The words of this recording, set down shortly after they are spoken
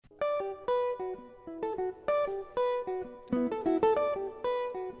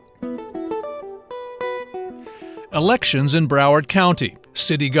Elections in Broward County,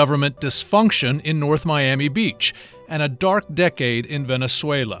 city government dysfunction in North Miami Beach, and a dark decade in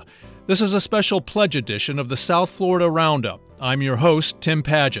Venezuela. This is a special pledge edition of the South Florida Roundup. I'm your host, Tim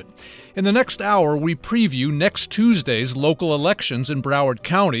Paget. In the next hour, we preview next Tuesday's local elections in Broward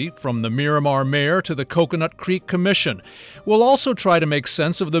County, from the Miramar Mayor to the Coconut Creek Commission. We'll also try to make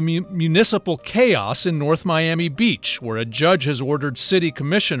sense of the municipal chaos in North Miami Beach, where a judge has ordered city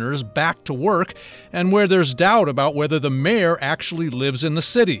commissioners back to work and where there's doubt about whether the mayor actually lives in the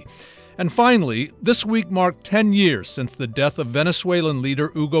city. And finally, this week marked 10 years since the death of Venezuelan leader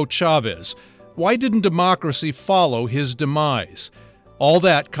Hugo Chávez. Why didn't democracy follow his demise? All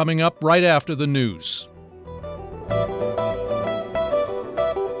that coming up right after the news.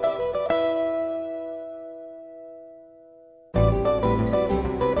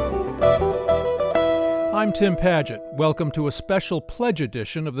 I'm Tim Paget. Welcome to a special pledge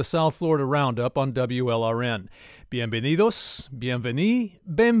edition of the South Florida Roundup on WLRN. Bienvenidos, bienveni,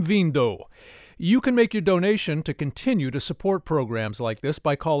 benvindo. You can make your donation to continue to support programs like this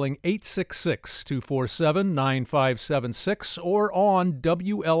by calling 866-247-9576 or on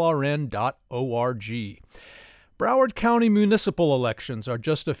WLRN.org. Broward County municipal elections are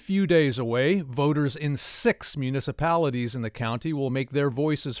just a few days away. Voters in 6 municipalities in the county will make their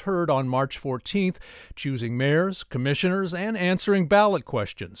voices heard on March 14th, choosing mayors, commissioners, and answering ballot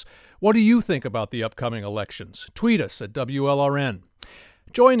questions. What do you think about the upcoming elections? Tweet us at WLRN.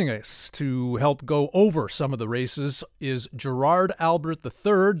 Joining us to help go over some of the races is Gerard Albert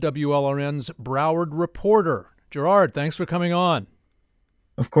III, WLRN's Broward reporter. Gerard, thanks for coming on.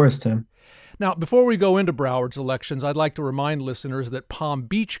 Of course, Tim. Now, before we go into Broward's elections, I'd like to remind listeners that Palm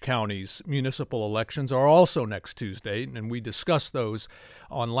Beach County's municipal elections are also next Tuesday, and we discussed those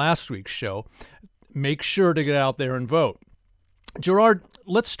on last week's show. Make sure to get out there and vote. Gerard,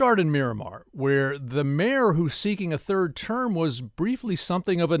 let's start in Miramar, where the mayor who's seeking a third term was briefly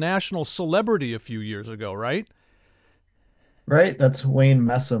something of a national celebrity a few years ago, right? Right, that's Wayne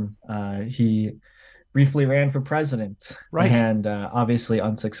Messam. He briefly ran for president, right, and obviously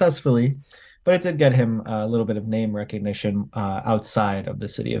unsuccessfully, but it did get him a little bit of name recognition outside of the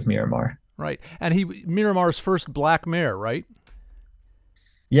city of Miramar. Right, and Miramar's first black mayor, right?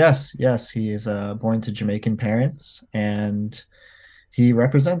 Yes, he is born to Jamaican parents, and he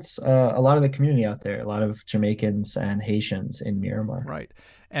represents a lot of the community out there, a lot of Jamaicans and Haitians in Miramar. Right.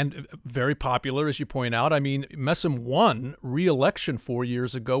 And very popular, as you point out. I mean, Messam won re-election 4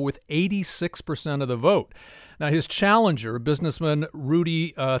 years ago with 86% of the vote. Now, his challenger, businessman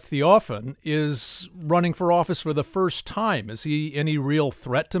Rudy Theophan, is running for office for the first time. Is he any real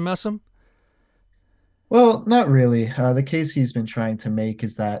threat to Messam? Well, not really. The case he's been trying to make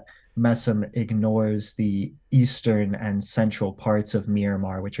is that Messam ignores the eastern and central parts of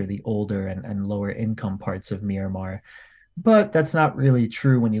Miramar, which are the older and lower income parts of Miramar. But that's not really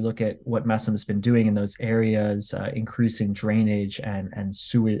true when you look at what Messam's been doing in those areas, increasing drainage and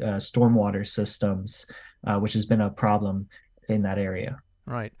stormwater systems, which has been a problem in that area.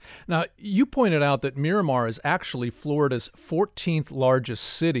 Right. Now, you pointed out that Miramar is actually Florida's 14th largest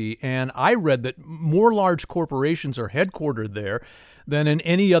city, and I read that more large corporations are headquartered there than in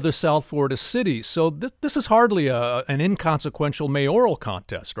any other South Florida city. So this is hardly an inconsequential mayoral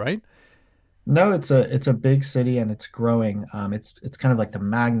contest, right? No, it's a big city and it's growing. It's kind of like the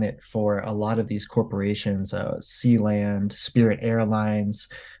magnet for a lot of these corporations, Sealand, Spirit Airlines,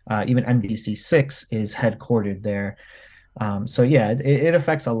 even NBC6 is headquartered there. So yeah, it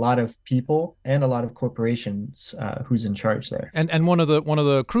affects a lot of people and a lot of corporations who's in charge there. And one of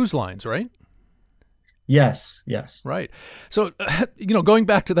the cruise lines, right? Yes. Right. So, going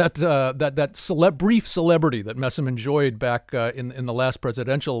back to that brief celebrity that Messam enjoyed back in the last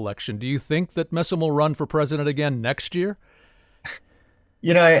presidential election, do you think that Messam will run for president again next year?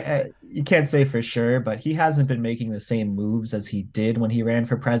 You can't say for sure, but he hasn't been making the same moves as he did when he ran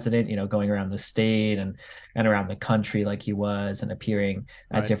for president, going around the state and around the country like he was and appearing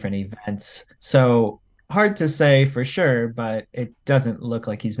at different events. So hard to say for sure, but it doesn't look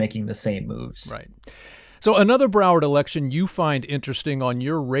like he's making the same moves. Right. So another Broward election you find interesting on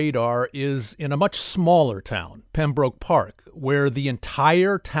your radar is in a much smaller town, Pembroke Park, where the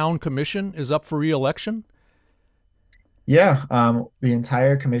entire town commission is up for re-election. Yeah, the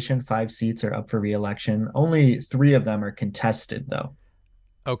entire commission, 5 seats are up for re-election. Only 3 of them are contested, though.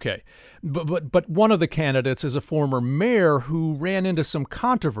 Okay, but one of the candidates is a former mayor who ran into some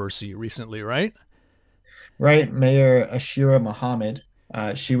controversy recently, right? Right, Mayor Ashira Muhammad.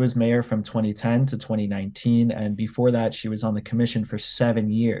 She was mayor from 2010 to 2019, and before that, she was on the commission for 7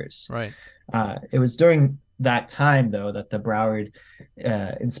 years. Right. It was during that time, though, that the Broward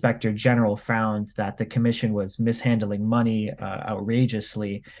Inspector General found that the commission was mishandling money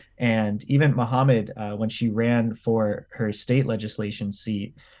outrageously. And even Mohammed, when she ran for her state legislation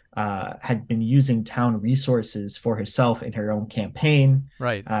seat, had been using town resources for herself in her own campaign.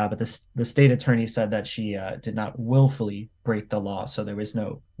 Right. But the state attorney said that she did not willfully break the law, so there was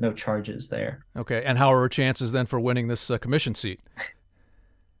no charges there. Okay. And how are her chances then for winning this commission seat?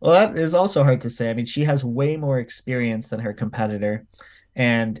 Well, that is also hard to say. I mean, she has way more experience than her competitor,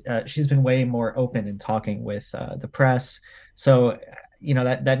 and she's been way more open in talking with the press. So,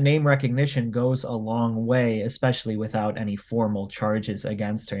 that name recognition goes a long way, especially without any formal charges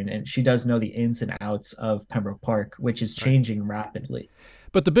against her. And she does know the ins and outs of Pembroke Park, which is changing rapidly.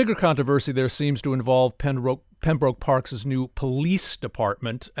 But the bigger controversy there seems to involve Pembroke Park's new police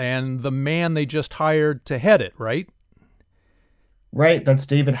department and the man they just hired to head it, right? Right, that's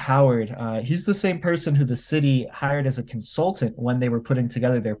David Howard. He's the same person who the city hired as a consultant when they were putting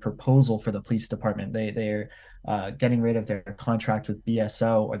together their proposal for the police department. They're getting rid of their contract with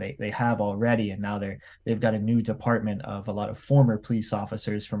BSO, or they have already, and now they've got a new department of a lot of former police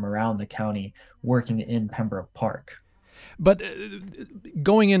officers from around the county working in Pembroke Park. But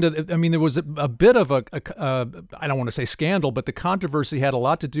going into, I mean, there was a bit of I don't want to say scandal, but the controversy had a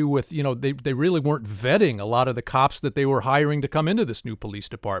lot to do with, they really weren't vetting a lot of the cops that they were hiring to come into this new police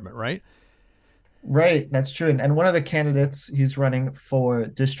department, right? Right, that's true. And one of the candidates, he's running for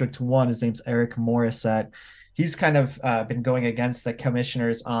District 1, his name's Eric Morissette. He's kind of been going against the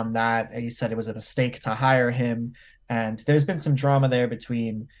commissioners on that. He said it was a mistake to hire him. And there's been some drama there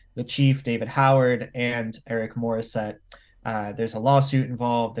between the chief, David Howard, and Eric Morissette. There's a lawsuit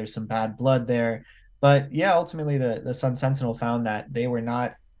involved. There's some bad blood there. But yeah, ultimately the Sun Sentinel found that they were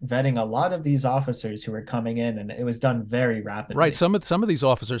not vetting a lot of these officers who were coming in, and it was done very rapidly. Right. Some of these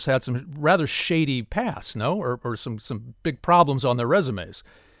officers had some rather shady past, no? Or some big problems on their resumes.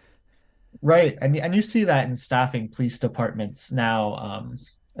 Right. And you see that in staffing police departments now,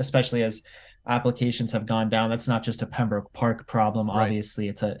 especially as applications have gone down. That's not just a Pembroke Park problem. Right. Obviously,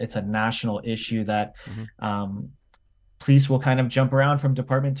 it's a national issue that police will kind of jump around from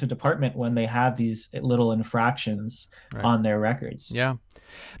department to department when they have these little infractions on their records. Yeah.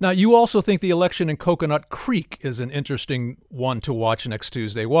 Now, you also think the election in Coconut Creek is an interesting one to watch next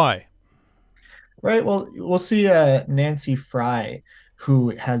Tuesday. Why? Right. Well, we'll see Nancy Fry, who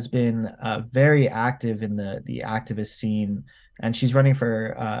has been very active in the activist scene, and she's running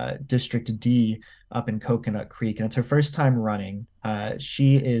for District D up in Coconut Creek, and it's her first time running.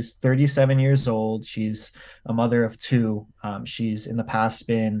 She is 37 years old. She's a mother of two. She's in the past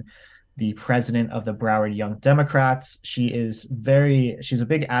been the president of the Broward Young Democrats. She's a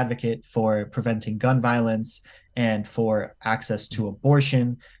big advocate for preventing gun violence and for access to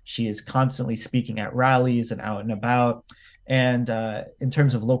abortion. She is constantly speaking at rallies and out and about. And in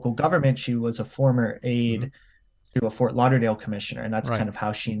terms of local government, she was a former aide to a Fort Lauderdale commissioner, and that's kind of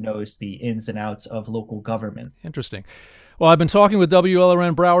how she knows the ins and outs of local government. Interesting. Well, I've been talking with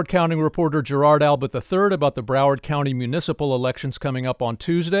WLRN Broward County reporter Gerard Albert III about the Broward County municipal elections coming up on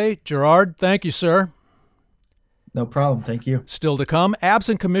Tuesday. Gerard, thank you, sir. No problem. Thank you. Still to come,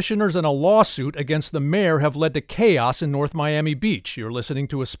 absent commissioners and a lawsuit against the mayor have led to chaos in North Miami Beach. You're listening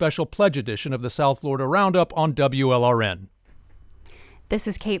to a special pledge edition of the South Florida Roundup on WLRN. This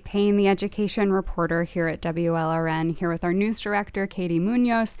is Kate Payne, the education reporter here at WLRN, here with our news director, Katie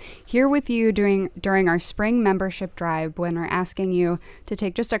Munoz, here with you during our spring membership drive when we're asking you to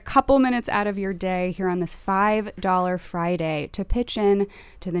take just a couple minutes out of your day here on this $5 Friday to pitch in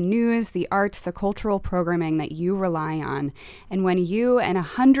to the news, the arts, the cultural programming that you rely on. And when you and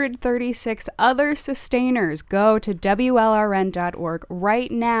 136 other sustainers go to WLRN.org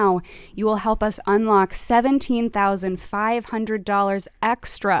right now, you will help us unlock $17,500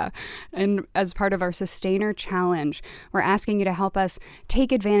 extra. And as part of our Sustainer Challenge, we're asking you to help us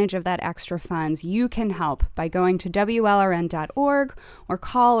take advantage of that extra funds. You can help by going to WLRN.org or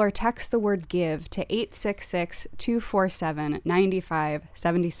call or text the word GIVE to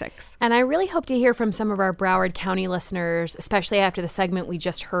 866-247-9576. And I really hope to hear from some of our Broward County listeners, especially after the segment we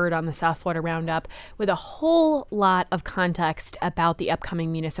just heard on the South Florida Roundup, with a whole lot of context about the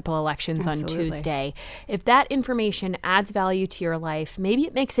upcoming municipal elections on Tuesday. If that information adds value to your life, maybe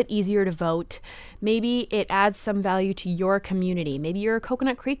it makes it easier to vote. Maybe it adds some value to your community. Maybe you're a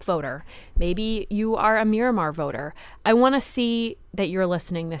Coconut Creek voter. Maybe you are a Miramar voter. I want to see that you're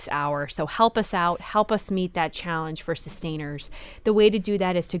listening this hour. So help us out. Help us meet that challenge for sustainers. The way to do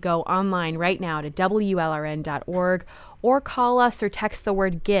that is to go online right now to WLRN.org or call us or text the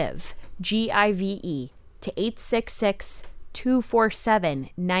word GIVE, G-I-V-E, to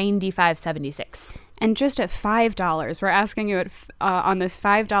 866-247-9576. And just at $5, we're asking you on this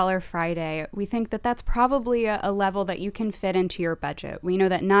 $5 Friday, we think that that's probably a level that you can fit into your budget. We know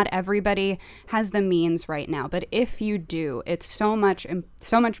that not everybody has the means right now, but if you do, it's so much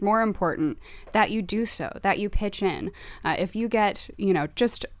more important that you do so, that you pitch in. If you get,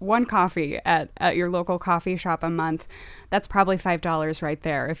 just one coffee at your local coffee shop a month, that's probably $5 right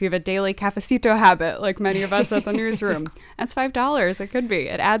there. If you have a daily cafecito habit, like many of us at the newsroom, that's $5. It could be.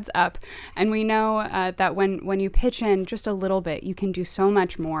 It adds up. And we know that when you pitch in just a little bit, you can do so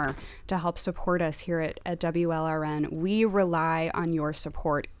much more to help support us here at WLRN. We rely on your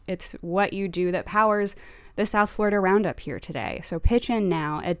support. It's what you do that powers the South Florida Roundup here today. So pitch in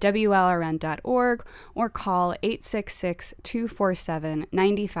now at WLRN.org or call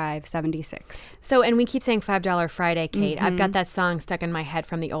 866-247-9576. So, and we keep saying $5 Friday, Kate. Mm-hmm. I've got that song stuck in my head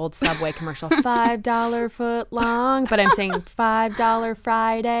from the old Subway commercial, $5 foot long, but I'm saying $5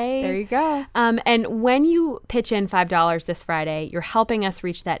 Friday. There you go. And when you pitch in $5 this Friday, you're helping us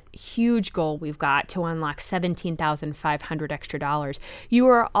reach that huge goal we've got to unlock $17,500 extra dollars. You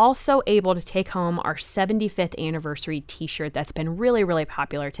are also able to take home our 75th anniversary t-shirt that's been really, really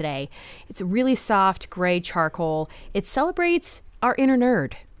popular today. It's really soft, gray charcoal. It celebrates our inner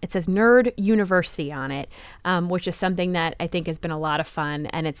nerd. It says Nerd University on it, which is something that I think has been a lot of fun,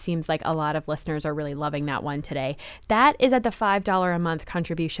 and it seems like a lot of listeners are really loving that one today. That is at the $5 a month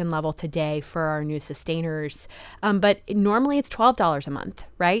contribution level today for our new sustainers, but normally it's $12 a month,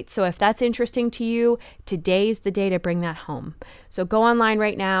 right? So if that's interesting to you, today's the day to bring that home. So go online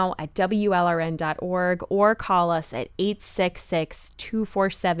right now at WLRN.org or call us at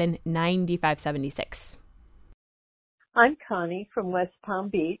 866-247-9576. I'm Connie from West Palm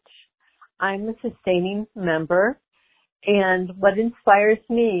Beach. I'm a sustaining member, and what inspires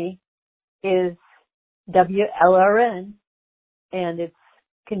me is WLRN and its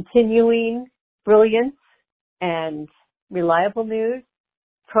continuing brilliance and reliable news,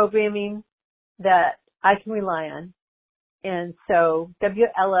 programming that I can rely on. And so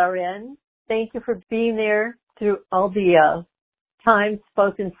WLRN, thank you for being there through all the times,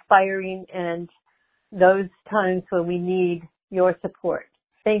 both inspiring and those times when we need your support.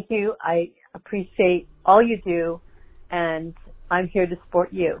 Thank you. I appreciate all you do, and I'm here to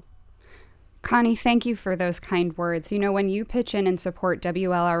support you. Connie, thank you for those kind words. When you pitch in and support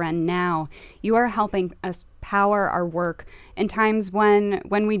WLRN now, you are helping us power our work in times when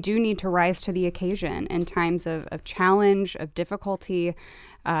we do need to rise to the occasion, in times of challenge, of difficulty,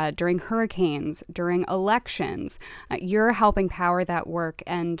 during hurricanes, during elections. You're helping power that work,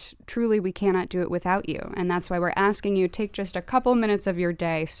 and truly we cannot do it without you. And that's why we're asking you, take just a couple minutes of your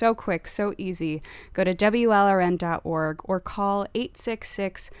day, so quick, so easy. Go to WLRN.org or call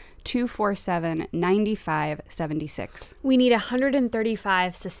 866-247-9576. We need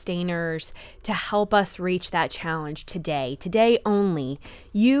 135 sustainers to help us reach that challenge today only.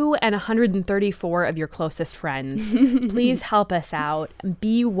 You and 134 of your closest friends. Please help us out.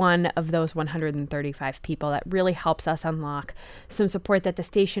 Be one of those 135 people. That really helps us unlock some support that the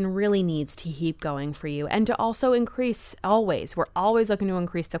station really needs to keep going for you, and to also increase we're always looking to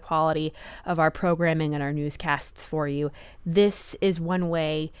increase the quality of our programming and our newscasts for you. This is one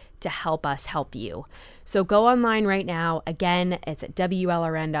way to help us help you. So go online right now. Again, it's at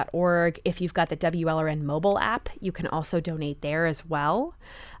WLRN.org. If you've got the WLRN mobile app, you can also donate there as well.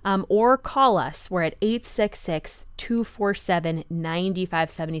 Or call us. We're at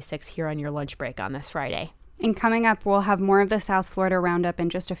 866-247-9576 here on your lunch break on this Friday. And coming up, we'll have more of the South Florida Roundup in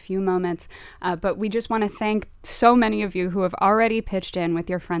just a few moments. But we just want to thank so many of you who have already pitched in with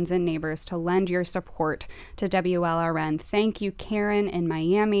your friends and neighbors to lend your support to WLRN. Thank you, Karen in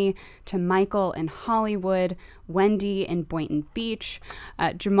Miami, to Michael in Hollywood, Wendy in Boynton Beach.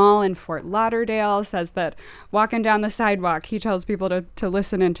 Jamal in Fort Lauderdale says that walking down the sidewalk, he tells people to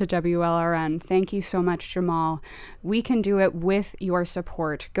listen into WLRN. Thank you so much, Jamal. We can do it with your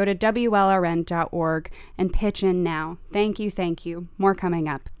support. Go to WLRN.org and pitch in now. Thank you, thank you. More coming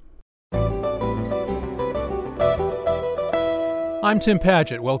up. I'm Tim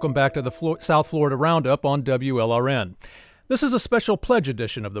Padgett. Welcome back to the South Florida Roundup on WLRN. This is a special pledge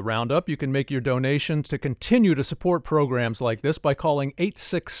edition of the Roundup. You can make your donations to continue to support programs like this by calling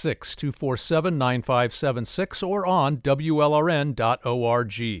 866-247-9576 or on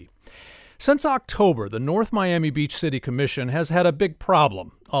WLRN.org. Since October, the North Miami Beach City Commission has had a big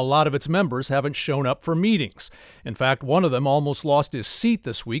problem. A lot of its members haven't shown up for meetings. In fact, one of them almost lost his seat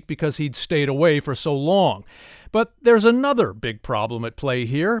this week because he'd stayed away for so long. But there's another big problem at play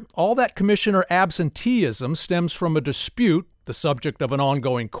here. All that commissioner absenteeism stems from a dispute the subject of an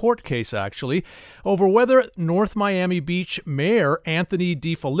ongoing court case, actually, over whether North Miami Beach Mayor Anthony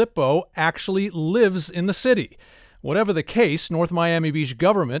DeFilippo actually lives in the city. Whatever the case, North Miami Beach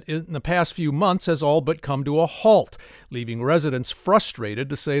government in the past few months has all but come to a halt, leaving residents frustrated,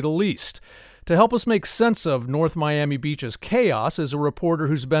 to say the least. To help us make sense of North Miami Beach's chaos is a reporter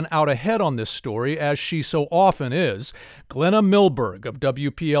who's been out ahead on this story, as she so often is, Glenna Milberg of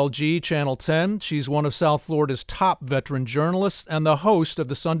WPLG Channel 10. She's one of South Florida's top veteran journalists and the host of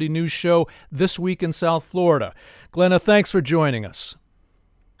the Sunday news show This Week in South Florida. Glenna, thanks for joining us.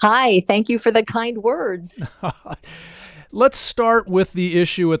 Hi, thank you for the kind words. Let's start with the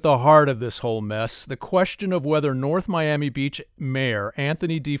issue at the heart of this whole mess, the question of whether North Miami Beach Mayor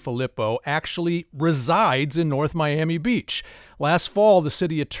Anthony DeFilippo actually resides in North Miami Beach. Last fall, the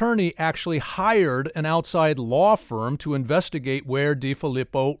city attorney actually hired an outside law firm to investigate where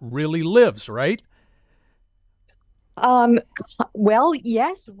DeFilippo really lives, right? Well,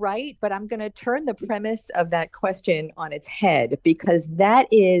 yes, right. But I'm going to turn the premise of that question on its head, because that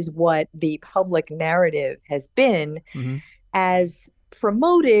is what the public narrative has been as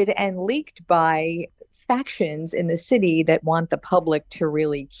promoted and leaked by factions in the city that want the public to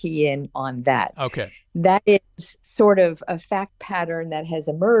really key in on that. Okay. That is sort of a fact pattern that has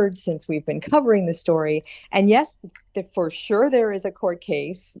emerged since we've been covering the story. And yes, for sure there is a court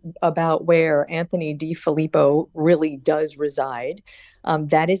case about where Anthony DeFilippo really does reside.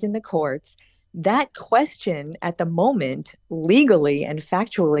 That is in the courts. That question at the moment, legally and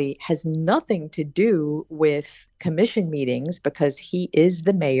factually, has nothing to do with commission meetings, because he is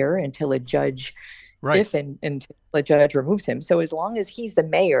the mayor until a judge, until a judge removes him. So as long as he's the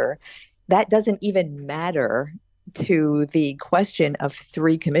mayor, that doesn't even matter to the question of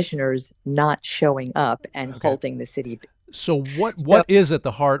three commissioners not showing up and halting the city. So what is at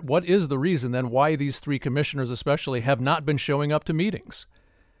the heart? What is the reason then why these three commissioners especially have not been showing up to meetings?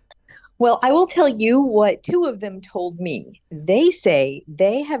 Well, I will tell you what two of them told me. They say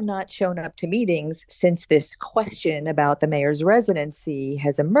they have not shown up to meetings since this question about the mayor's residency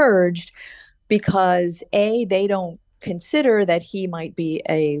has emerged, because A, they don't consider that he might be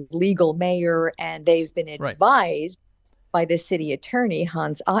a legal mayor, and they've been advised by the city attorney,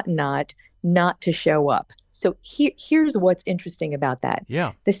 Hans Ottenot, not to show up. So here's what's interesting about that.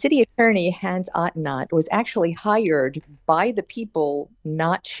 Yeah. The city attorney, Hans Ottenot, was actually hired by the people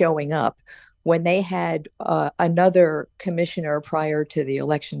not showing up when they had another commissioner prior to the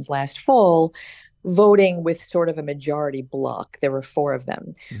elections last fall voting with sort of a majority block. There were four of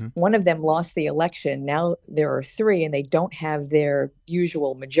them. One of them lost the election. Now there are three, and they don't have their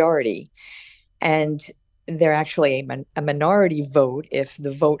usual majority. And they're actually a minority vote if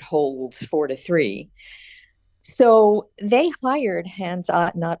the vote holds 4-3. So they hired Hans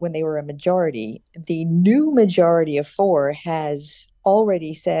Ottenot when they were a majority. The new majority of four has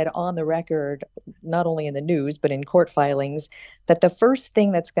already said on the record, not only in the news, but in court filings, that the first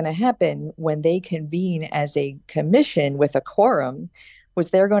thing that's going to happen when they convene as a commission with a quorum was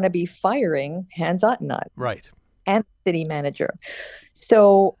they're going to be firing Hans Ottenot. Right. And the city manager.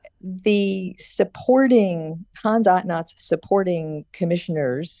 So the supporting, Hans Ottenot's supporting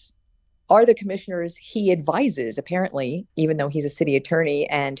commissioners are the commissioners he advises, apparently, even though he's a city attorney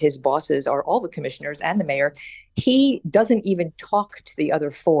and his bosses are all the commissioners and the mayor. He doesn't even talk to the other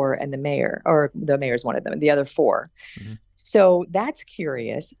four and the mayor, or the mayor's one of them, the other four. So that's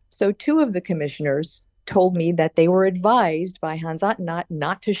curious. So two of the commissioners told me that they were advised by Hans Ottenot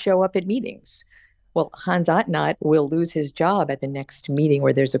not to show up at meetings. Well, Hans Ottenot will lose his job at the next meeting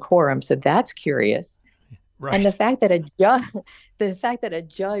where there's a quorum. So that's curious. Right. And the fact that a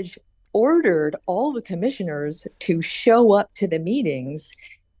judge ordered all the commissioners to show up to the meetings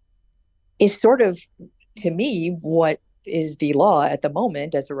is sort of, to me, what is the law at the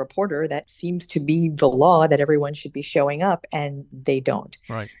moment. As a reporter, that seems to be the law, that everyone should be showing up, and they don't.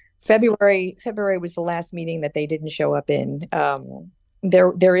 Right. February was the last meeting that they didn't show up in.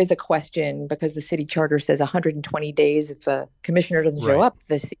 There is a question, because the city charter says 120 days if a commissioner doesn't show up,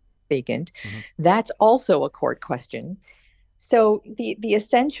 the seat is vacant. That's also a court question. So the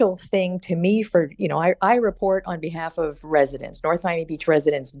essential thing to me I report on behalf of residents. North Miami Beach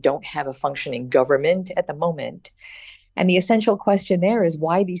residents don't have a functioning government at the moment. And the essential question there is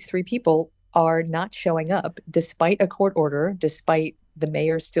why these three people are not showing up, despite a court order, despite the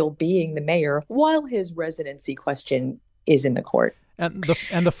mayor still being the mayor, while his residency question is in the court. And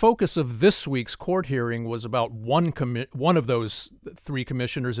the focus of this week's court hearing was about one of those three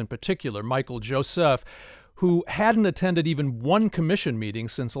commissioners in particular, Michael Joseph, who hadn't attended even one commission meeting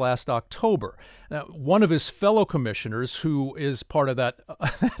since last October. Now, one of his fellow commissioners, who is part of that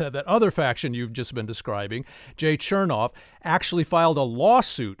that other faction you've just been describing, Jay Chernoff, actually filed a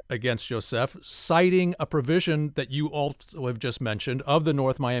lawsuit against Joseph, citing a provision that you also have just mentioned of the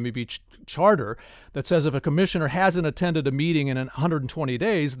North Miami Beach Charter that says if a commissioner hasn't attended a meeting in 120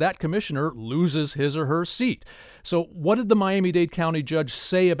 days, that commissioner loses his or her seat. So what did the Miami-Dade County judge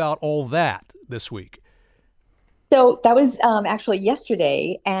say about all that this week? So that was actually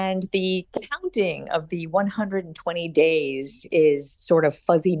yesterday, and the counting of the 120 days is sort of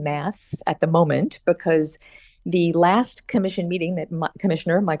fuzzy math at the moment, because the last commission meeting that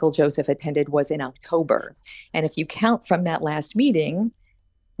Commissioner Michael Joseph attended was in October. And if you count from that last meeting,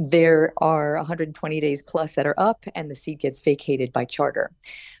 there are 120 days plus that are up, and the seat gets vacated by charter.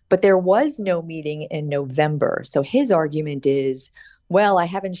 But there was no meeting in November. So his argument is, well, I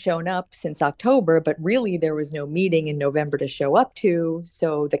haven't shown up since October, but really there was no meeting in November to show up to.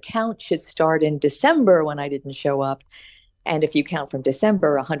 So the count should start in December when I didn't show up. And if you count from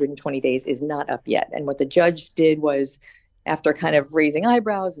December, 120 days is not up yet. And what the judge did was, after kind of raising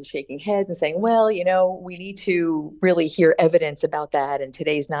eyebrows and shaking heads and saying, well, we need to really hear evidence about that, and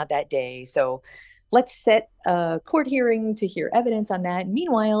today's not that day. So let's set a court hearing to hear evidence on that.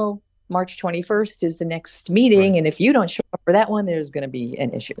 Meanwhile, March 21st is the next meeting. Right. And if you don't show up for that one, there's going to be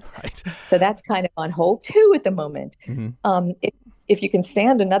an issue. Right. So that's kind of on hold too at the moment. Mm-hmm. If you can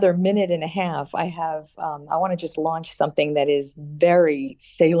stand another minute and a half, I want to just launch something that is very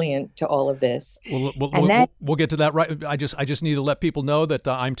salient to all of this. We'll get to that. Right. I just need to let people know that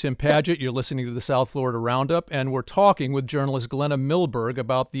I'm Tim Padgett. You're listening to the South Florida Roundup, and we're talking with journalist Glenna Milberg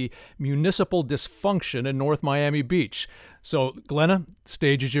about the municipal dysfunction in North Miami Beach. So, Glenna,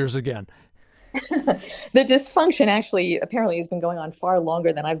 stage is yours again. The dysfunction actually apparently has been going on far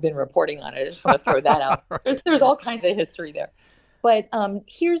longer than I've been reporting on it. I just want to throw that out. Right. There's all kinds of history there. But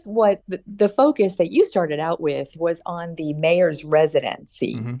here's what the focus that you started out with was on the mayor's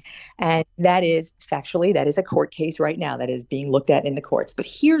residency. Mm-hmm. And that is factually, that is a court case right now that is being looked at in the courts. But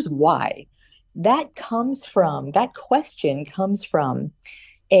here's why. That question comes from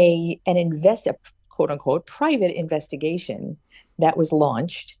a quote unquote private investigation that was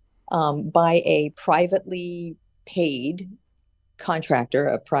launched by a privately paid contractor,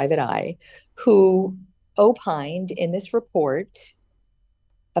 a private eye, who opined in this report,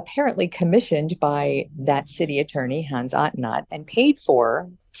 apparently commissioned by that city attorney, Hans Ottenott, and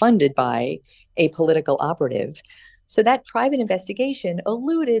funded by a political operative. So that private investigation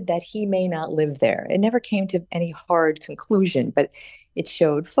alluded that he may not live there. It never came to any hard conclusion, but it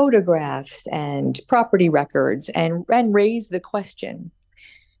showed photographs and property records and raised the question.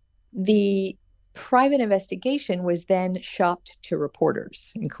 The private investigation was then shopped to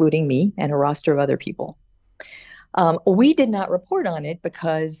reporters, including me and a roster of other people. We did not report on it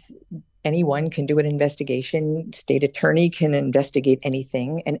because anyone can do an investigation. State attorney can investigate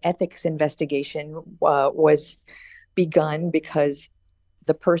anything. An ethics investigation was begun because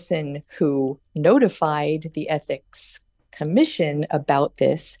the person who notified the ethics commission about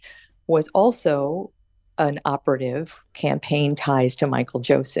this was also an operative, campaign ties to Michael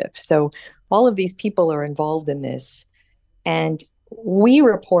Joseph. So all of these people are involved in this, and we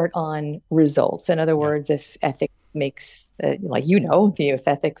report on results. In other words, if ethics makes, if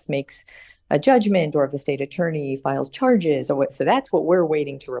ethics makes a judgment, or if the state attorney files charges, so that's what we're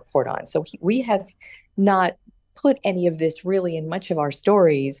waiting to report on. So we have not put any of this really in much of our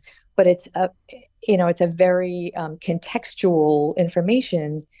stories, but it's a very contextual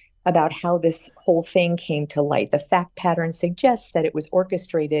information about how this whole thing came to light. The fact pattern suggests that it was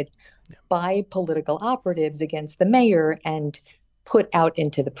orchestrated by political operatives against the mayor and put out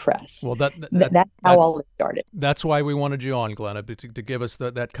into the press. Well, that's how all it started. That's why we wanted you on, Glenna, to give us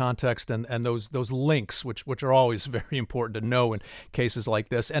that context and those links, which are always very important to know in cases like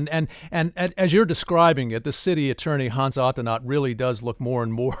this. And as you're describing it, the city attorney Hans Ottenott really does look more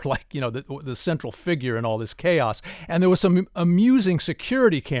and more like the central figure in all this chaos. And there was some amusing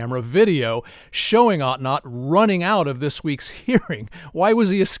security camera video showing Ottenott running out of this week's hearing. Why was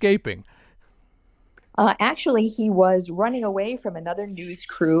he escaping? Actually, he was running away from another news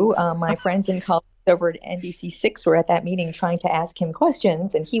crew. My friends and colleagues over at NBC6 were at that meeting trying to ask him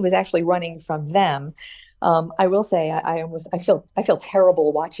questions, and he was actually running from them. I will say I feel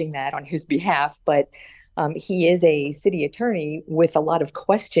terrible watching that on his behalf, but he is a city attorney with a lot of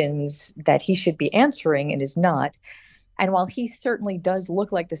questions that he should be answering and is not. And while he certainly does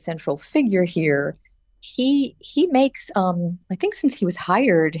look like the central figure here, he makes, I think since he was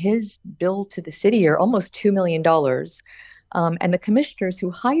hired, his bills to the city are almost $2 million. And the commissioners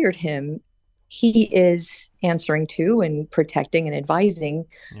who hired him he is answering to and protecting and advising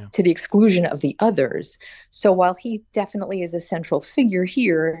to the exclusion of the others. So while he definitely is a central figure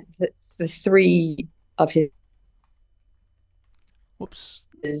here, the three of his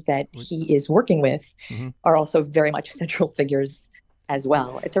that he is working with are also very much central figures as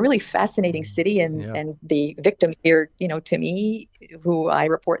well. It's a really fascinating city, and the victims here, to me, who I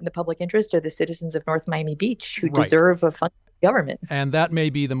report in the public interest, are the citizens of North Miami Beach who deserve a functioning government. And that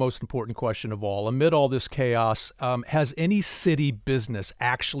may be the most important question of all. Amid all this chaos, has any city business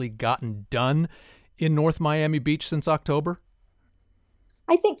actually gotten done in North Miami Beach since October?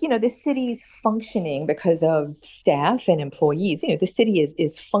 I think, the city's functioning because of staff and employees. The city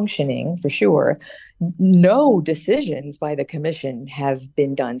is functioning for sure. No decisions by the commission have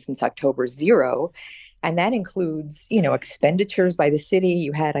been done since October 0. And that includes, expenditures by the city.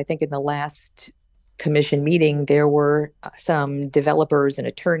 You had, I think in the last commission meeting, there were some developers and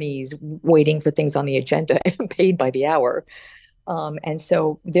attorneys waiting for things on the agenda and paid by the hour. And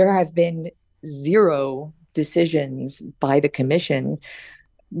so there have been 0 decisions by the commission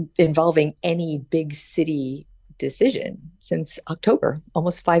involving any big city decision since October,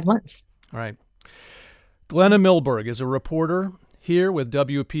 almost 5 months. All right. Glenna Milberg is a reporter here with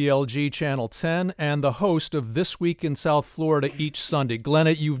WPLG Channel 10 and the host of This Week in South Florida each Sunday.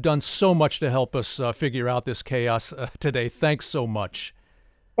 Glenna, you've done so much to help us figure out this chaos today. Thanks so much.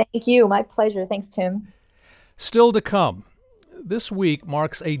 Thank you. My pleasure. Thanks, Tim. Still to come. This week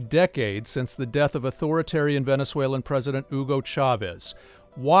marks a decade since the death of authoritarian Venezuelan President Hugo Chávez.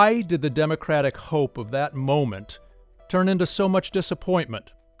 Why did the democratic hope of that moment turn into so much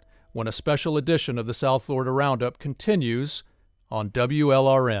disappointment? When a special edition of the South Florida Roundup continues on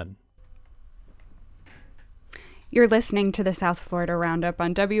WLRN. You're listening to the South Florida Roundup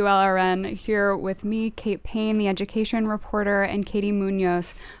on WLRN, here with me, Kate Payne, the education reporter, and Katie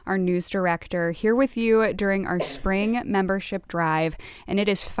Munoz, our news director, here with you during our spring membership drive. And it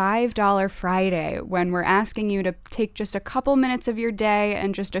is $5 Friday, when we're asking you to take just a couple minutes of your day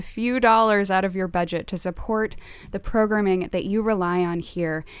and just a few dollars out of your budget to support the programming that you rely on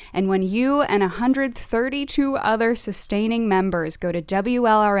here. And when you and 132 other sustaining members go to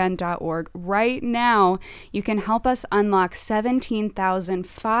WLRN.org right now, you can help us unlock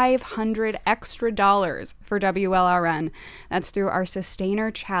 $17,500 extra dollars for WLRN. That's through our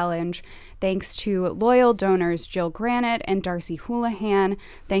Sustainer Challenge. Thanks to loyal donors Jill Granite and Darcy Houlihan.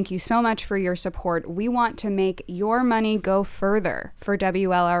 Thank you so much for your support. We want to make your money go further for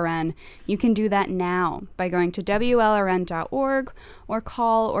WLRN. You can do that now by going to WLRN.org or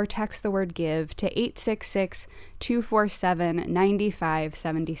call or text the word GIVE to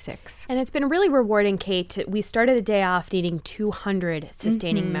 866-247-9576. And it's been really rewarding, Kate. We started the day off needing 200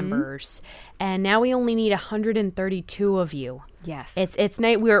 sustaining members, and now we only need 132 of you. Yes. It's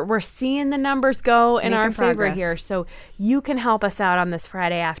nice. We're seeing the numbers go in our favor here. So you can help us out on this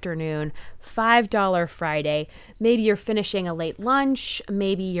Friday afternoon, $5 Friday. Maybe you're finishing a late lunch.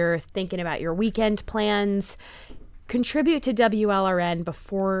 Maybe you're thinking about your weekend plans. Contribute to WLRN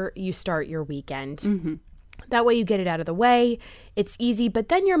before you start your weekend. That way you get it out of the way. It's easy, but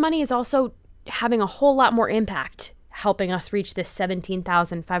then your money is also having a whole lot more impact, helping us reach this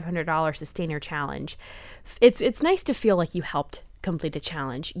 $17,500 Sustainer Challenge. It's nice to feel like you helped complete a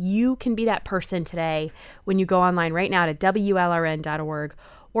challenge. You can be that person today when you go online right now to WLRN.org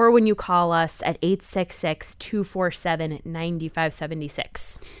or when you call us at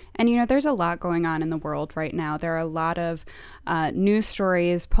 866-247-9576. And, there's a lot going on in the world right now. There are a lot of news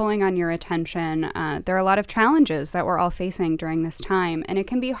stories pulling on your attention. There are a lot of challenges that we're all facing during this time, and it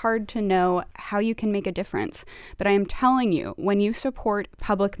can be hard to know how you can make a difference. But I am telling you, when you support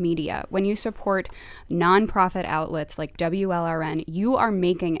public media, when you support nonprofit outlets like WLRN, you are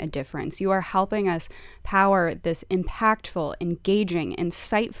making a difference. You are helping us power this impactful, engaging,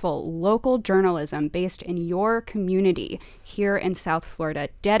 insightful local journalism based in your community here in South Florida.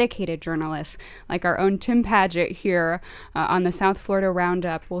 Dedicated journalists like our own Tim Padgett here on the South Florida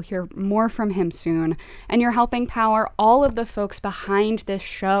Roundup. We'll hear more from him soon. And you're helping power all of the folks behind this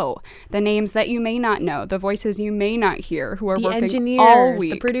show, the names that you may not know, the voices you may not hear, who are working engineers, all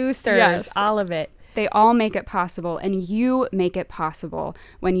week. The producers, all of it. They all make it possible, and you make it possible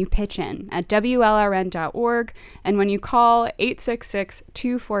when you pitch in at WLRN.org and when you call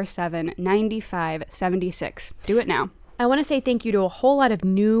 866-247-9576. Do it now. I want to say thank you to a whole lot of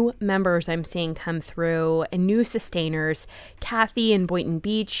new members I'm seeing come through and new sustainers. Kathy in Boynton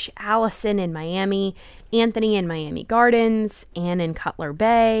Beach, Allison in Miami, Anthony in Miami Gardens, Ann in Cutler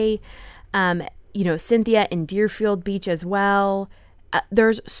Bay, Cynthia in Deerfield Beach as well.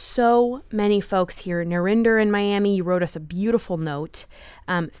 There's so many folks here. Narinder in Miami, you wrote us a beautiful note.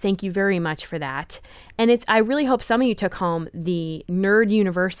 Thank you very much for that. And I really hope some of you took home the Nerd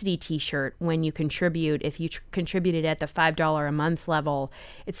University t-shirt when you contribute, if you contributed at the $5 a month level.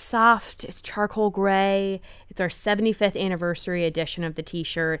 It's soft, it's charcoal gray, it's our 75th anniversary edition of the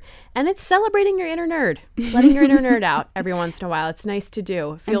t-shirt, and it's celebrating your inner nerd, letting your inner nerd out every once in a while. It's nice to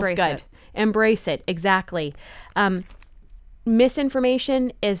do. It feels good. Embrace it, exactly.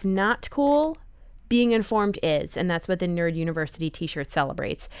 Misinformation is not cool. Being informed is, and that's what the Nerd University t-shirt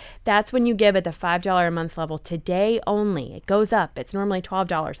celebrates. That's when you give at the $5 a month level today only. It goes up. It's normally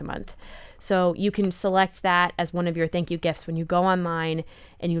 $12 a month. So you can select that as one of your thank you gifts when you go online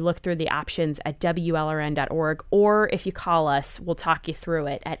and you look through the options at WLRN.org, or if you call us, we'll talk you through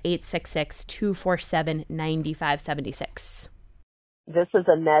it at 866-247-9576. This is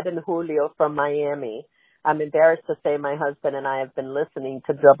Annette and Julio from Miami. I'm embarrassed to say my husband and I have been listening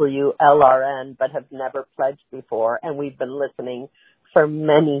to WLRN, but have never pledged before, and we've been listening for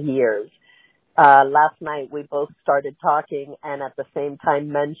many years. Last night, we both started talking and at the same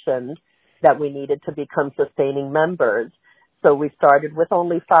time mentioned that we needed to become sustaining members. So we started with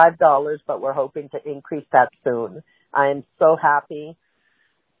only $5, but we're hoping to increase that soon. I am so happy.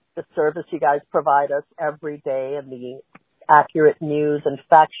 The service you guys provide us every day and the accurate news and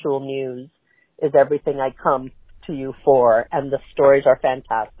factual news is everything I come to you for, and the stories are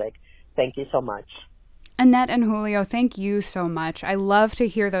fantastic. Thank you so much. Annette and Julio, thank you so much. I love to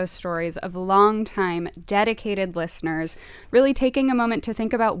hear those stories of longtime, dedicated listeners really taking a moment to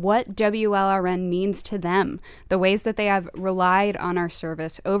think about what WLRN means to them, the ways that they have relied on our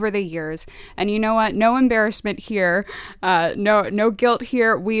service over the years. And you know what? No embarrassment here, no guilt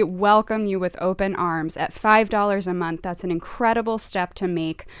here. We welcome you with open arms at $5 a month. That's an incredible step to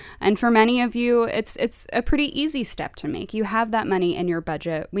make. And for many of you, it's a pretty easy step to make. You have that money in your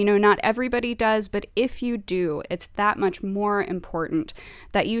budget. We know not everybody does, but if you do, it's that much more important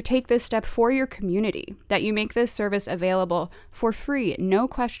that you take this step for your community, that you make this service available for free, no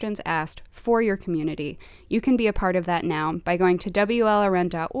questions asked, for your community. You can be a part of that now by going to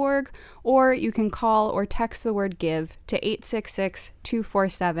WLRN.org, or you can call or text the word GIVE to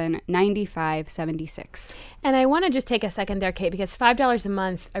 866-247-9576. And I want to just take a second there, Kate, because $5 a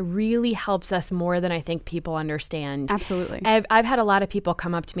month really helps us more than I think people understand. Absolutely. I've had a lot of people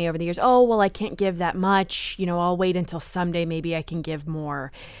come up to me over the years, oh, well, I can't give that much. You know, I'll wait until someday maybe I can give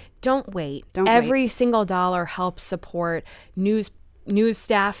more. Don't wait. Every single dollar helps support news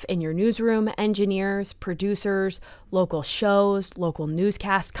staff in your newsroom, engineers, producers, local shows, local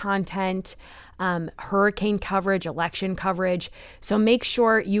newscast content, hurricane coverage, election coverage. So make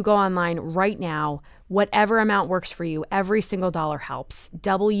sure you go online right now. Whatever amount works for you, every single dollar helps.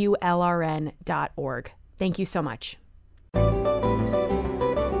 WLRN.org. Thank you so much.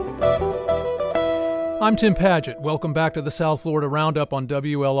 I'm Tim Padgett. Welcome back to the South Florida Roundup on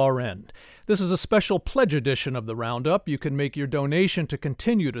WLRN. This is a special pledge edition of the Roundup. You can make your donation to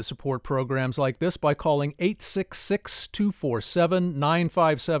continue to support programs like this by calling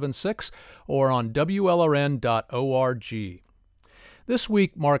 866-247-9576 or on WLRN.org. This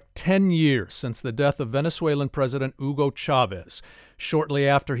week marked 10 years since the death of Venezuelan President Hugo Chávez. Shortly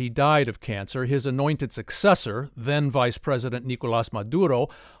after he died of cancer, his anointed successor, then Vice President Nicolás Maduro,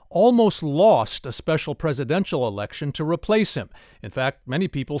 almost lost a special presidential election to replace him. In fact, many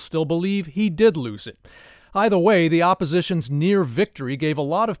people still believe he did lose it. Either way, the opposition's near victory gave a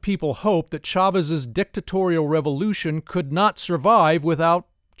lot of people hope that Chávez's dictatorial revolution could not survive without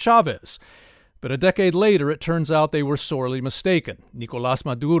Chávez. But a decade later, it turns out they were sorely mistaken. Nicolás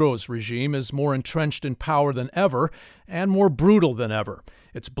Maduro's regime is more entrenched in power than ever and more brutal than ever.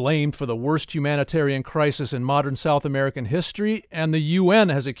 It's blamed for the worst humanitarian crisis in modern South American history, and the UN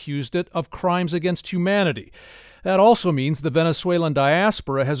has accused it of crimes against humanity. That also means the Venezuelan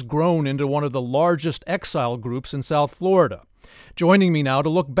diaspora has grown into one of the largest exile groups in South Florida. Joining me now to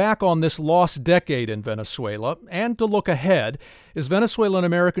look back on this lost decade in Venezuela and to look ahead is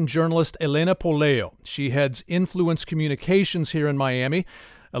Venezuelan-American journalist Elena Poleo. She heads Influence Communications here in Miami.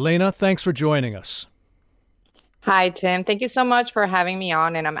 Elena, thanks for joining us. Hi, Tim. Thank you so much for having me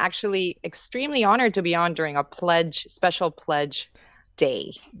on. And I'm actually extremely honored to be on during a special pledge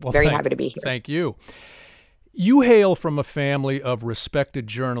day. Well, very happy to be here. Thank you. You hail from a family of respected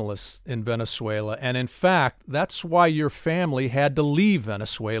journalists in Venezuela, and in fact, that's why your family had to leave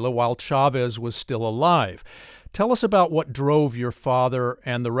Venezuela while Chávez was still alive. Tell us about what drove your father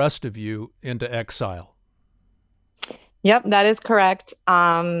and the rest of you into exile. Yep, that is correct.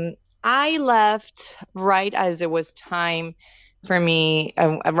 I left right as it was time for me,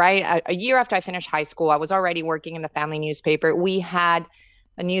 a year after I finished high school. I was already working in the family newspaper. We had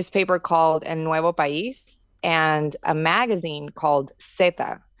a newspaper called El Nuevo País and a magazine called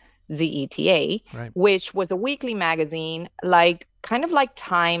Zeta, Zeta, right, which was a weekly magazine, kind of like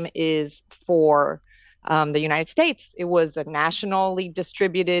Time is for the United States. It was a nationally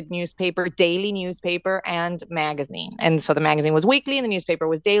distributed newspaper, daily newspaper and magazine. And so the magazine was weekly and the newspaper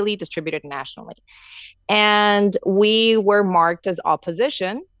was daily, distributed nationally. And we were marked as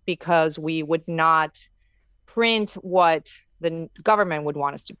opposition because we would not print what the government would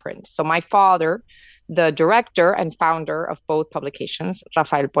want us to print. So my father, the director and founder of both publications,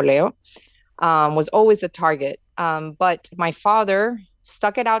 Rafael Poleo, was always the target. But my father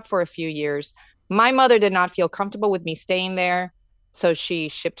stuck it out for a few years. My mother did not feel comfortable with me staying there, so she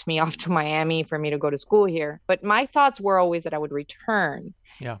shipped me off to Miami for me to go to school here. But my thoughts were always that I would return.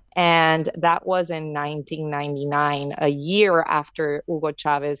 yeah. And that was in 1999, a year after Hugo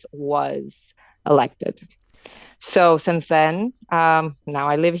Chávez was elected. So since then, now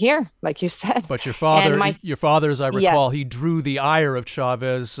I live here, like you said. But your father, as I recall, yes, he drew the ire of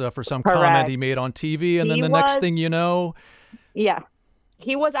Chávez for some comment he made on TV, and then next thing you know, yeah,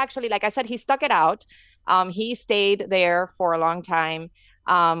 he was actually, like I said, he stuck it out. He stayed there for a long time,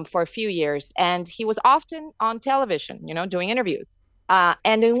 for a few years, and he was often on television, doing interviews.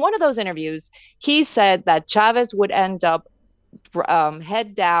 And in one of those interviews, he said that Chávez would end up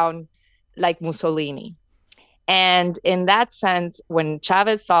head down like Mussolini. And in that sense, when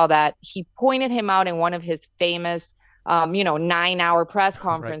Chávez saw that, he pointed him out in one of his famous, 9-hour press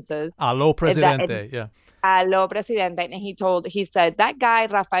conferences. Right. Aló, presidente. Yeah. Aló, presidente. And he said, that guy,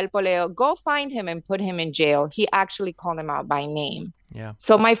 Rafael Poleo, go find him and put him in jail. He actually called him out by name. Yeah.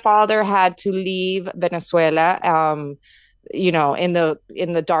 So my father had to leave Venezuela, in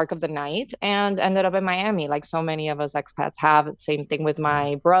the dark of the night, and ended up in Miami, like so many of us expats have. Same thing with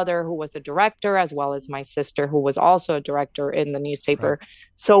my brother, who was the director, as well as my sister, who was also a director in the newspaper. Right.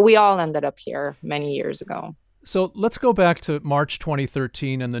 So we all ended up here many years ago. So let's go back to March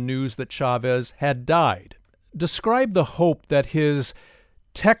 2013 and the news that Chávez had died. Describe the hope that his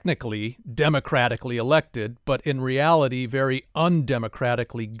technically democratically elected, but in reality very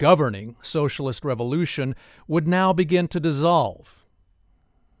undemocratically governing socialist revolution would now begin to dissolve.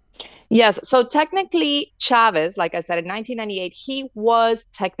 Yes. So technically, Chávez, like I said, in 1998, he was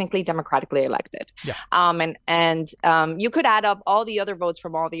technically democratically elected. Yeah. And you could add up all the other votes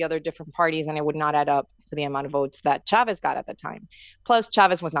from all the other different parties, and it would not add up to the amount of votes that Chávez got at the time. Plus,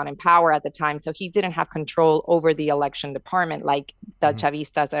 Chávez was not in power at the time, so he didn't have control over the election department like the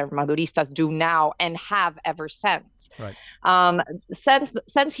Chavistas or Maduristas do now and have ever since. Right.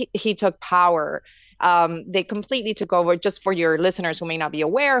 Since he took power, they completely took over. Just for your listeners who may not be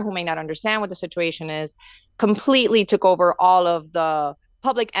aware, who may not understand what the situation is, completely took over all of the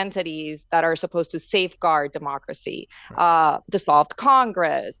public entities that are supposed to safeguard democracy. Right. Dissolved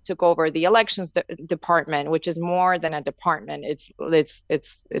Congress, took over the elections department, which is more than a department. It's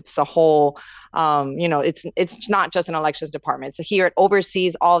a whole. It's not just an elections department. So here it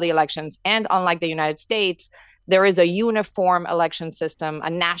oversees all the elections, and unlike the United States, there is a uniform election system, a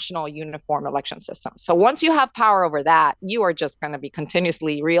national uniform election system. So once you have power over that, you are just going to be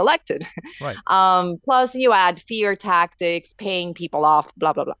continuously reelected. Right. Plus you add fear tactics, paying people off,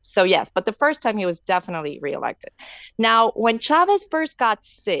 blah, blah, blah. So yes, but the first time he was definitely reelected. Now, when Chávez first got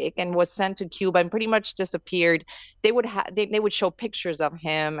sick and was sent to Cuba and pretty much disappeared, they would show pictures of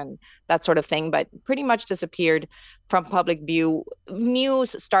him and that sort of thing, but pretty much disappeared from public view.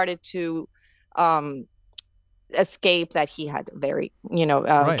 News started to escape that he had very,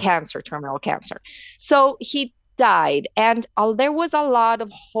 right. cancer, terminal cancer. So he died. And there was a lot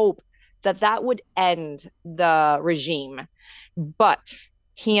of hope that would end the regime. But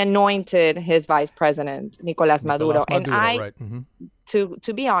he anointed his vice president, Nicolás Maduro. And right.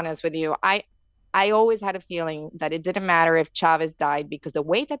 To be honest with you, I always had a feeling that it didn't matter if Chávez died, because the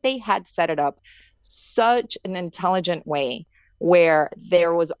way that they had set it up, such an intelligent way, where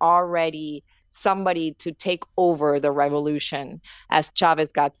there was already somebody to take over the revolution as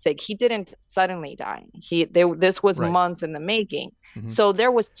Chávez got sick. He didn't suddenly die. This was right. months in the making. Mm-hmm. So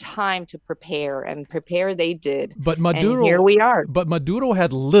there was time to prepare, and prepare they did. But Maduro, and here we are. But Maduro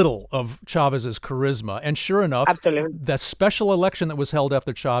had little of Chávez's charisma. And sure enough, absolutely, that special election that was held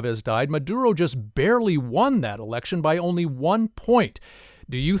after Chávez died, Maduro just barely won that election by only 1 point.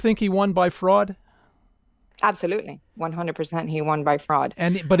 Do you think he won by fraud? Absolutely. 100% he won by fraud.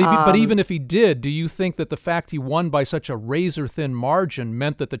 But even if he did, do you think that the fact he won by such a razor-thin margin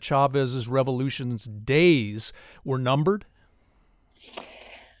meant that the Chávez's revolution's days were numbered?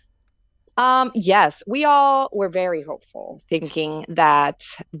 Yes, we all were very hopeful, thinking that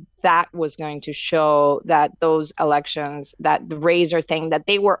that was going to show that those elections, that the Razor thing, that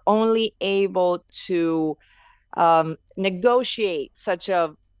they were only able to negotiate such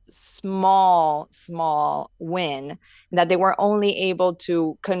a small win, that they were only able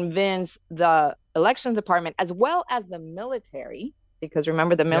to convince the elections department as well as the military, because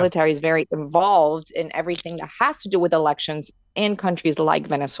remember, the military is very involved in everything that has to do with elections in countries like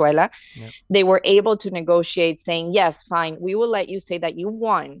Venezuela. They were able to negotiate saying, yes, fine, we will let you say that you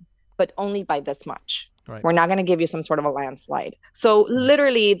won, but only by this much. We're not going to give you some sort of a landslide. So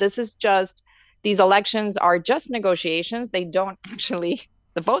literally, this is just, these elections are just negotiations. They don't actually,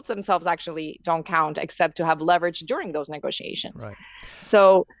 the votes themselves actually don't count except to have leverage during those negotiations.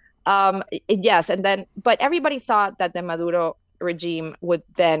 So yes, and then, but everybody thought that the Maduro regime would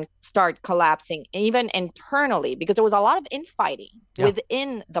then start collapsing even internally, because there was a lot of infighting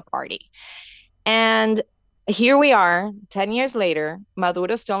within the party. And here we are 10 years later,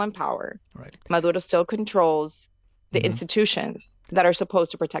 Maduro's still in power. Maduro still controls the institutions that are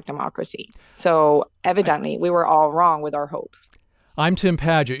supposed to protect democracy. So evidently we were all wrong with our hope. I'm Tim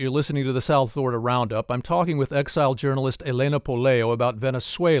Padgett. You're listening to the South Florida Roundup. I'm talking with exiled journalist Elena Poleo about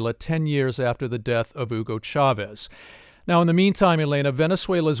Venezuela 10 years after the death of Hugo Chávez. Now, in the meantime, Elena,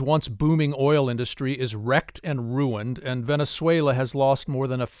 Venezuela's once booming oil industry is wrecked and ruined, and Venezuela has lost more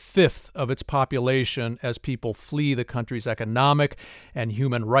than a fifth of its population as people flee the country's economic and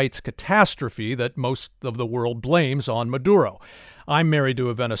human rights catastrophe that most of the world blames on Maduro. I'm married to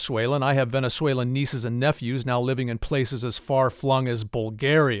a Venezuelan. I have Venezuelan nieces and nephews now living in places as far-flung as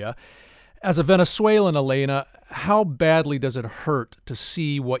Bulgaria. As a Venezuelan, Elena, how badly does it hurt to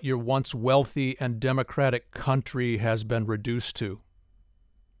see what your once wealthy and democratic country has been reduced to?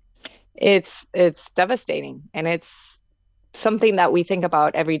 It's devastating, and it's something that we think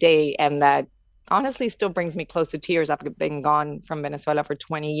about every day, and that honestly still brings me close to tears after being gone from Venezuela for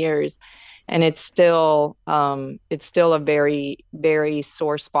 20 years. And it's still a very, very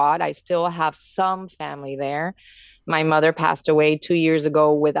sore spot. I still have some family there. My mother passed away 2 years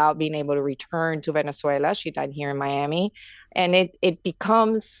ago without being able to return to Venezuela. She died here in Miami. And it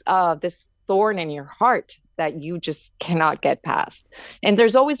becomes this thorn in your heart that you just cannot get past. And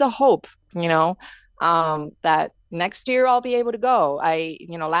there's always a hope, that next year I'll be able to go.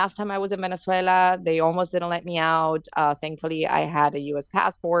 Last time I was in Venezuela, they almost didn't let me out. Thankfully, I had a U.S.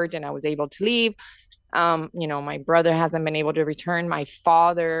 passport and I was able to leave. My brother hasn't been able to return. My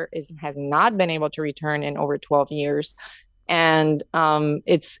father has not been able to return in over 12 years. And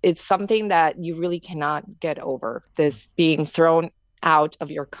it's something that you really cannot get over, this being thrown out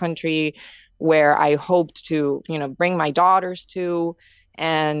of your country where I hoped to, bring my daughters to.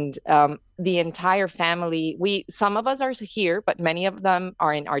 And the entire family, some of us are here, but many of them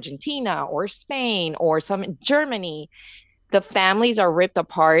are in Argentina or Spain or some in Germany. The families are ripped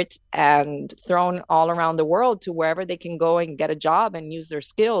apart and thrown all around the world to wherever they can go and get a job and use their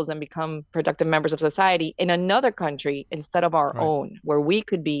skills and become productive members of society in another country instead of our own, where we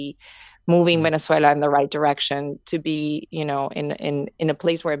could be moving Venezuela in the right direction to be, in a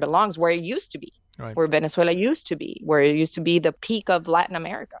place where it belongs, where it used to be, where Venezuela used to be, where it used to be the peak of Latin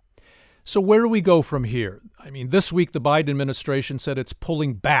America. So where do we go from here? I mean, this week the Biden administration said it's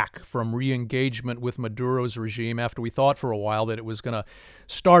pulling back from re-engagement with Maduro's regime after we thought for a while that it was going to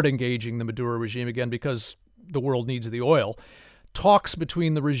start engaging the Maduro regime again because the world needs the oil. Talks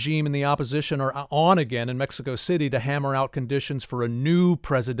between the regime and the opposition are on again in Mexico City to hammer out conditions for a new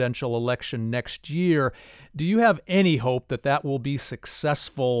presidential election next year. Do you have any hope that that will be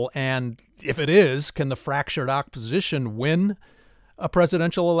successful? And if it is, can the fractured opposition win a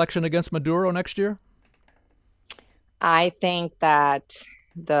presidential election against Maduro next year? I think that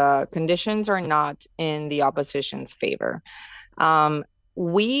the conditions are not in the opposition's favor.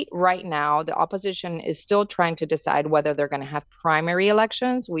 Right now, the opposition is still trying to decide whether they're going to have primary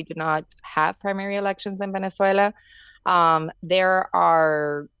elections. We do not have primary elections in Venezuela. There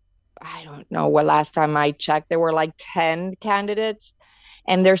are, I don't know, last time I checked, there were like 10 candidates,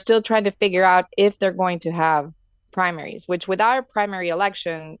 and they're still trying to figure out if they're going to have primaries, which without a primary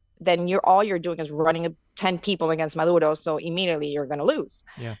election, then all you're doing is running 10 people against Maduro. So immediately you're going to lose.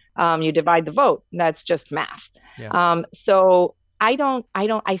 You divide the vote. That's just math. So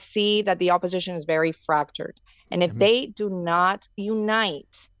I see that the opposition is very fractured. And if they do not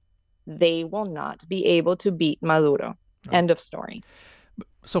unite, they will not be able to beat Maduro. End of story.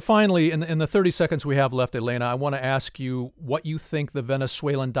 So finally, in the 30 seconds we have left, Elena, I want to ask you what you think the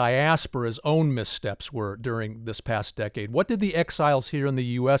Venezuelan diaspora's own missteps were during this past decade. What did the exiles here in the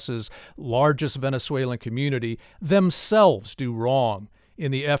U.S.'s largest Venezuelan community themselves do wrong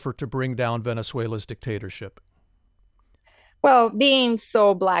in the effort to bring down Venezuela's dictatorship? Well, being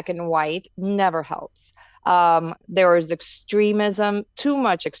so black and white never helps. There is extremism, too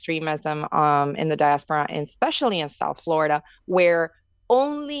much extremism in the diaspora, and especially in South Florida, where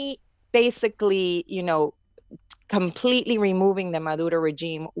only basically, completely removing the Maduro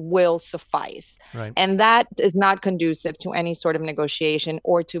regime will suffice. Right. And that is not conducive to any sort of negotiation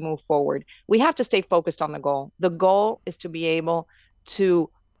or to move forward. We have to stay focused on the goal. The goal is to be able to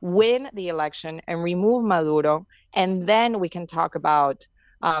win the election and remove Maduro, and then we can talk about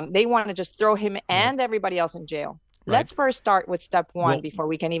they want to just throw him and everybody else in jail. Right. Let's first start with step one before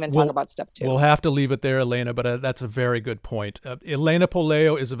we can even talk about step two. We'll have to leave it there, Elena, but that's a very good point. Elena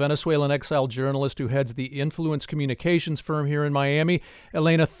Poleo is a Venezuelan exile journalist who heads the Influence Communications firm here in Miami.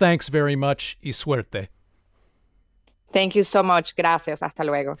 Elena, thanks very much y suerte. Thank you so much. Gracias. Hasta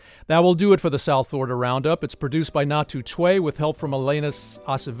luego. That will do it for the South Florida Roundup. It's produced by Natu Tway with help from Elena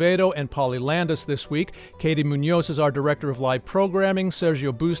Acevedo and Polly Landis this week. Katie Munoz is our Director of Live Programming.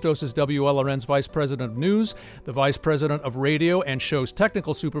 Sergio Bustos is WLRN's Vice President of News. The Vice President of Radio and Show's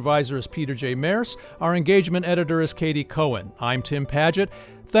Technical Supervisor is Peter J. Mears. Our Engagement Editor is Katie Cohen. I'm Tim Padgett.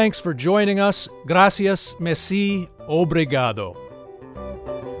 Thanks for joining us. Gracias, merci, obrigado.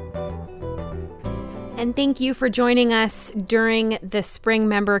 And thank you for joining us during the spring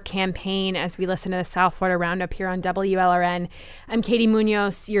member campaign as we listen to the South Florida Roundup here on WLRN. I'm Katie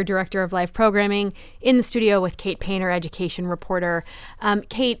Munoz, your Director of Live Programming, in the studio with Kate Payne, our education reporter.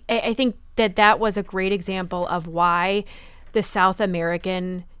 Kate, I think that was a great example of why the South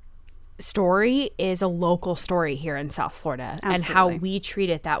American story is a local story here in South Florida. Absolutely. And how we treat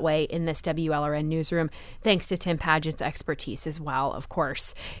it that way in this WLRN newsroom, thanks to Tim Padgett's expertise as well, of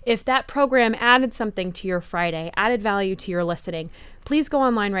course. If that program added something to your Friday, added value to your listening, please go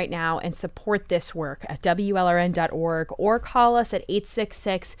online right now and support this work at WLRN.org or call us at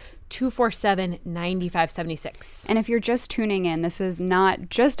 866-247-9576. And if you're just tuning in, this is not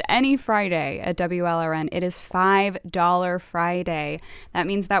just any Friday at WLRN. It is $5 Friday. That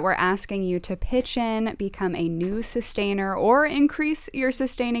means that we're asking you to pitch in, become a new sustainer, or increase your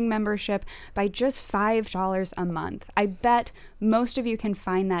sustaining membership by just $5 a month. I bet most of you can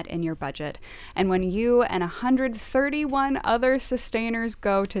find that in your budget. And when you and 131 other sustainers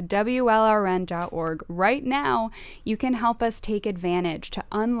go to WLRN.org right now, you can help us take advantage to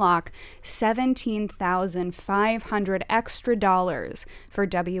unlock $17,500 extra dollars for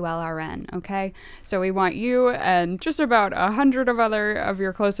WLRN, okay? So we want you and just about 100 of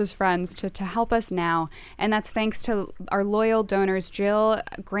your closest friends to help us now. And that's thanks to our loyal donors, Jill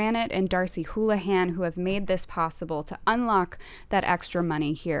Granite and Darcy Houlihan, who have made this possible to unlock that extra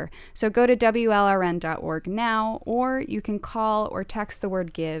money here. So go to WLRN.org now, or you can call or text the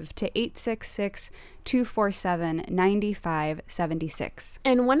word GIVE to 866-247-9576.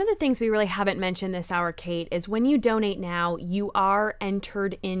 And one of the things we really haven't mentioned this hour, Kate, is when you donate now, you are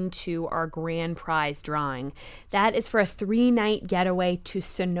entered into our grand prize drawing. That is for a 3-night getaway to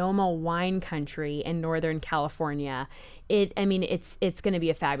Sonoma Wine Country in Northern California. It's going to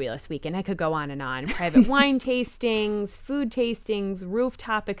be a fabulous weekend. I could go on and on. Private wine tastings, food tastings,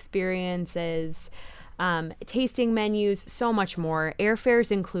 rooftop experiences, tasting menus, so much more. Airfares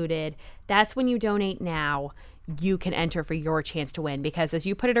included. That's when you donate now. You can enter for your chance to win, because as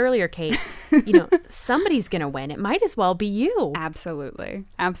you put it earlier, Kate, somebody's going to win. It might as well be you. Absolutely.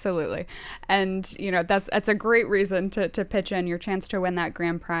 Absolutely. And, that's a great reason to pitch in your chance to win that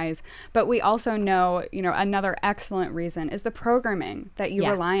grand prize. But we also know, another excellent reason is the programming that you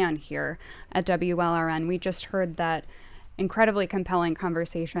rely on here at WLRN. We just heard that incredibly compelling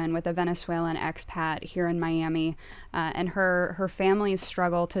conversation with a Venezuelan expat here in Miami and her family's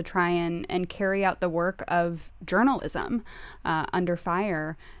struggle to try and carry out the work of journalism under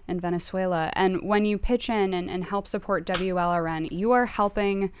fire in Venezuela. And when you pitch in and help support WLRN, you are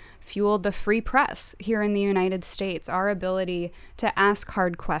helping fuel the free press here in the United States, our ability to ask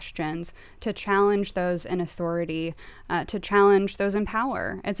hard questions, to challenge those in authority, to challenge those in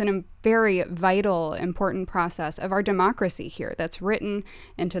power. It's a very vital, important process of our democracy here that's written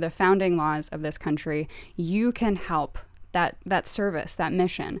into the founding laws of this country. You can help that service, that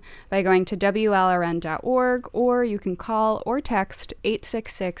mission, by going to WLRN.org, or you can call or text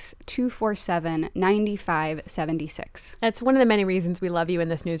 866-247-9576. That's one of the many reasons we love you in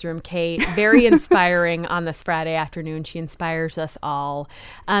this newsroom, Kate. Very inspiring on this Friday afternoon. She inspires us all.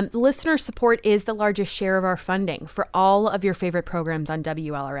 Listener support is the largest share of our funding for all of your favorite programs on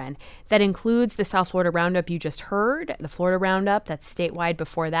WLRN. That includes the South Florida Roundup you just heard, the Florida Roundup, that's statewide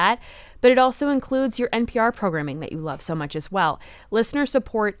before that, but it also includes your NPR programming that you love so much as well. Listener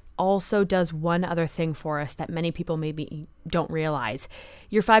support also does one other thing for us that many people maybe don't realize.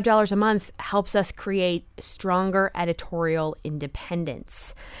 Your $5 a month helps us create stronger editorial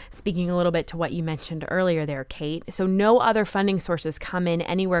independence. Speaking a little bit to what you mentioned earlier there, Kate. So no other funding sources come in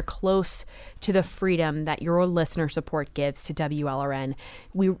anywhere close to the freedom that your listener support gives to WLRN.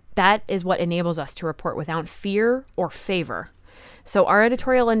 That is what enables us to report without fear or favor. So our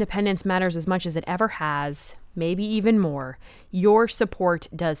editorial independence matters as much as it ever has, maybe even more. Your support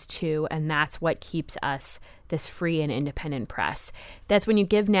does too, and that's what keeps us this free and independent press. That's when you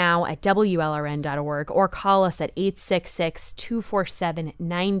give now at WLRN.org or call us at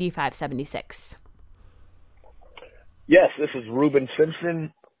 866-247-9576. Yes, this is Ruben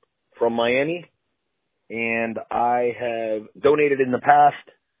Simpson from Miami, and I have donated in the past,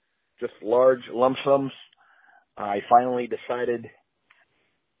 just large lump sums. I finally decided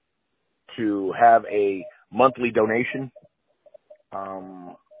to have a monthly donation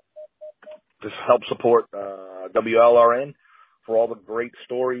to help support WLRN for all the great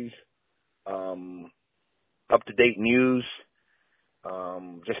stories, up-to-date news.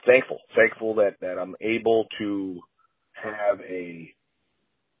 Just thankful that I'm able to have a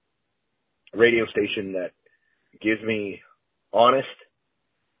radio station that gives me honest,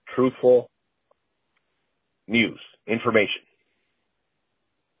 truthful news, information.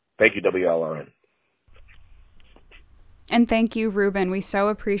 Thank you, WLRN. And thank you, Ruben. We so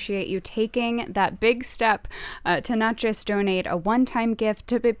appreciate you taking that big step to not just donate a one-time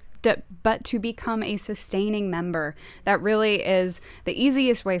gift, but to become a sustaining member. That really is the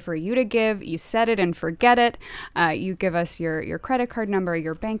easiest way for you to give. You set it and forget it. You give us your credit card number,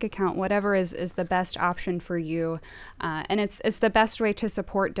 your bank account, whatever is the best option for you. And it's the best way to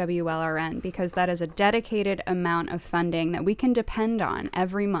support WLRN, because that is a dedicated amount of funding that we can depend on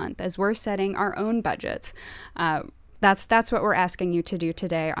every month as we're setting our own budgets. That's what we're asking you to do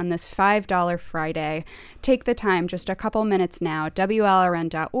today on this $5 Friday. Take the time, just a couple minutes now,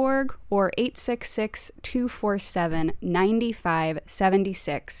 WLRN.org or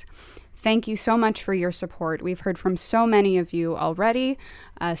 866-247-9576. Thank you so much for your support. We've heard from so many of you already.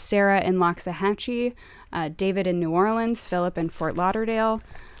 Sarah in Loxahatchee, David in New Orleans, Philip in Fort Lauderdale,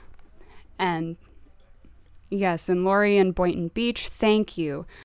 and yes, and Lori in Boynton Beach. Thank you.